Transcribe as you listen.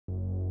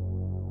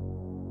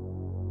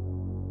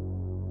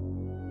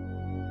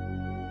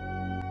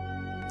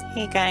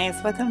Hey guys,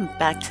 welcome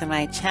back to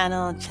my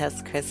channel,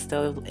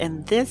 chestcrystal.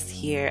 And this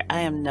year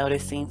I am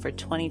noticing for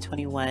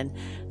 2021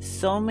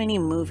 so many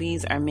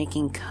movies are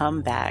making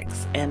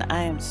comebacks and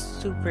I am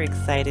super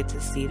excited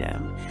to see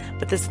them.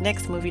 But this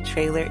next movie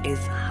trailer is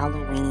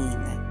Halloween.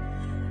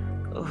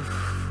 Oof.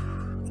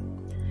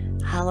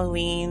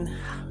 Halloween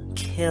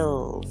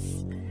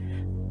kills.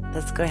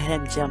 Let's go ahead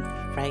and jump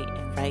right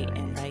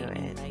into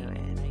it.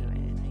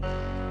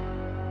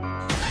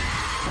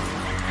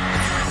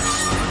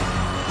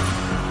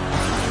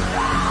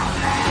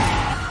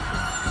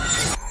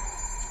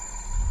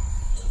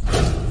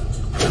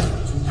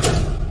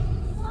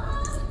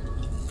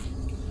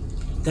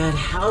 That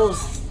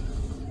house.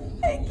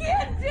 I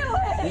can't do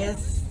it.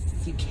 Yes,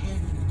 you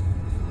can.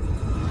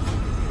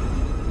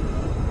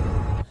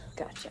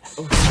 Gotcha.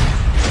 Oh.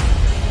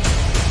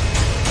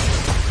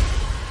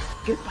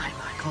 Goodbye,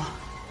 Michael.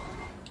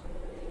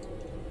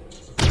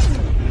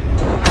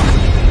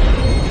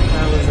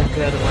 That was a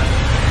good one.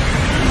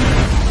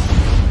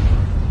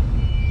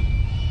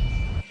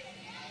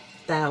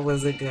 That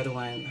was a good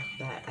one.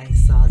 That I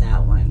saw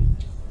that one.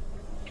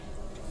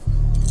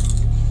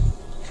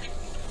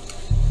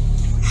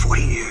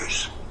 40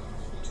 years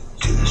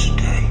to this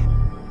day.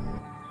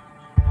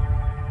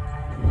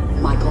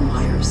 Michael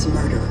Myers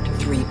murdered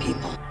 3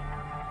 people.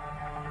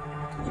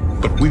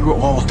 But we were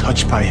all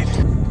touched by it.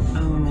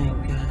 Oh my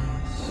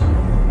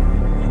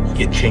gosh.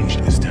 It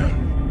changed this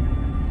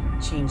town.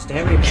 Changed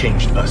everything.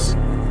 Changed us.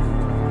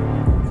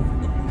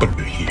 But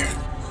we're here.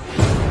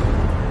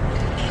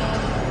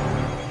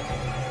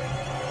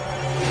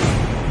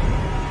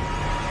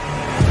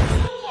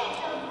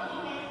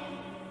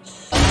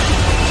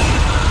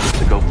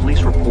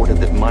 Police reported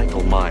that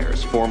Michael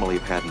Myers, formerly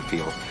of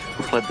Haddonfield,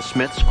 who fled the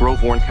Smiths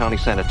Grove-Warren County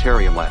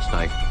Sanitarium last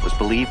night, was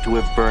believed to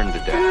have burned to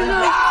death. No!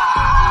 No!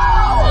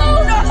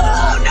 Let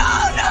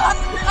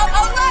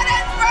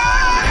it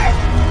burn!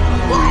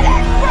 Let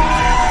it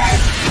burn!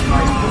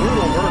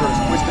 Brutal murders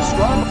was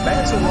described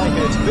Manson-like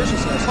in its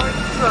viciousness.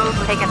 Strode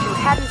was taken to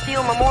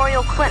Haddonfield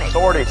Memorial Clinic.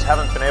 Authorities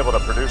haven't been able to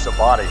produce a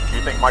body. Do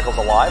you think Michael's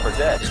alive or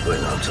dead? It's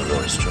going out to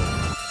Laurie Strode.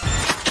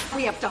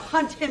 We have to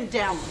hunt him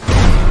down.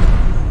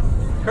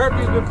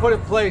 Curfew's been put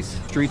in place.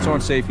 Streets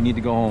aren't safe. You need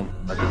to go home.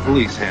 Let the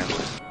police handle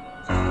it.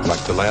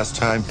 Like the last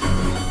time.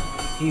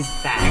 He's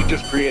back. You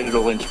just created a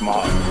lynch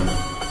mob.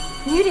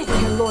 You didn't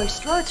hear Laurie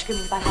Strode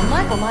screaming about how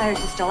Michael Myers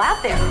is still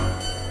out there.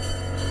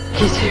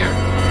 He's here.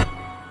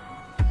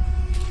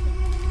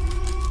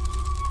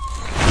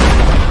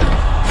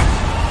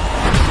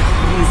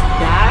 He's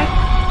back?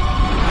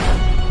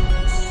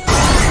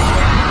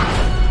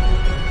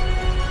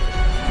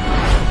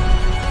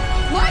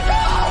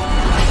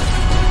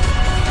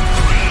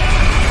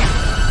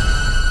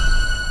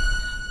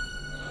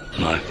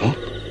 Michael?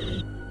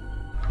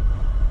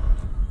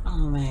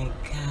 Oh my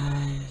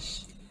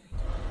gosh.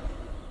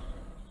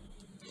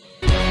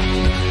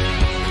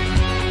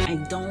 I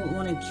don't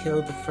want to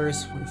kill the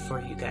first one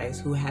for you guys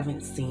who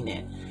haven't seen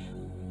it.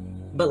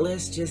 But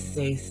let's just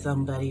say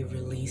somebody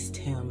released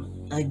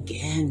him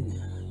again.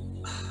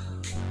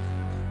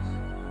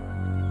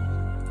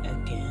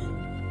 Again.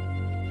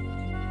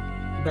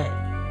 But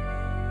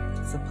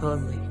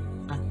supposedly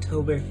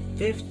October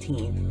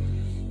 15th,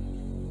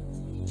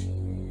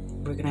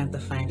 we're gonna have to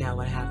find out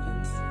what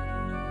happens.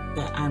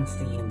 But I'm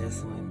seeing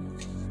this one.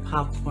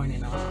 Popcorn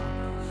and all.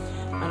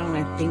 I don't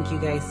want to thank you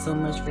guys so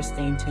much for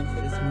staying tuned for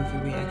this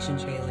movie reaction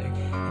trailer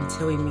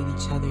until we meet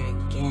each other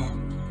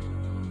again.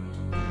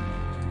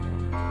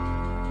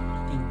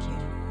 Thank you.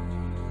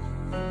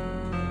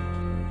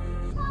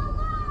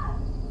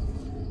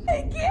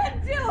 I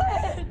can't do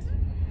it!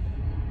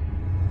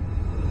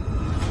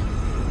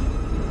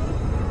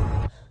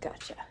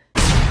 Gotcha.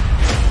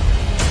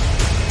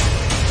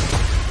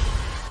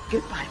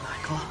 Goodbye.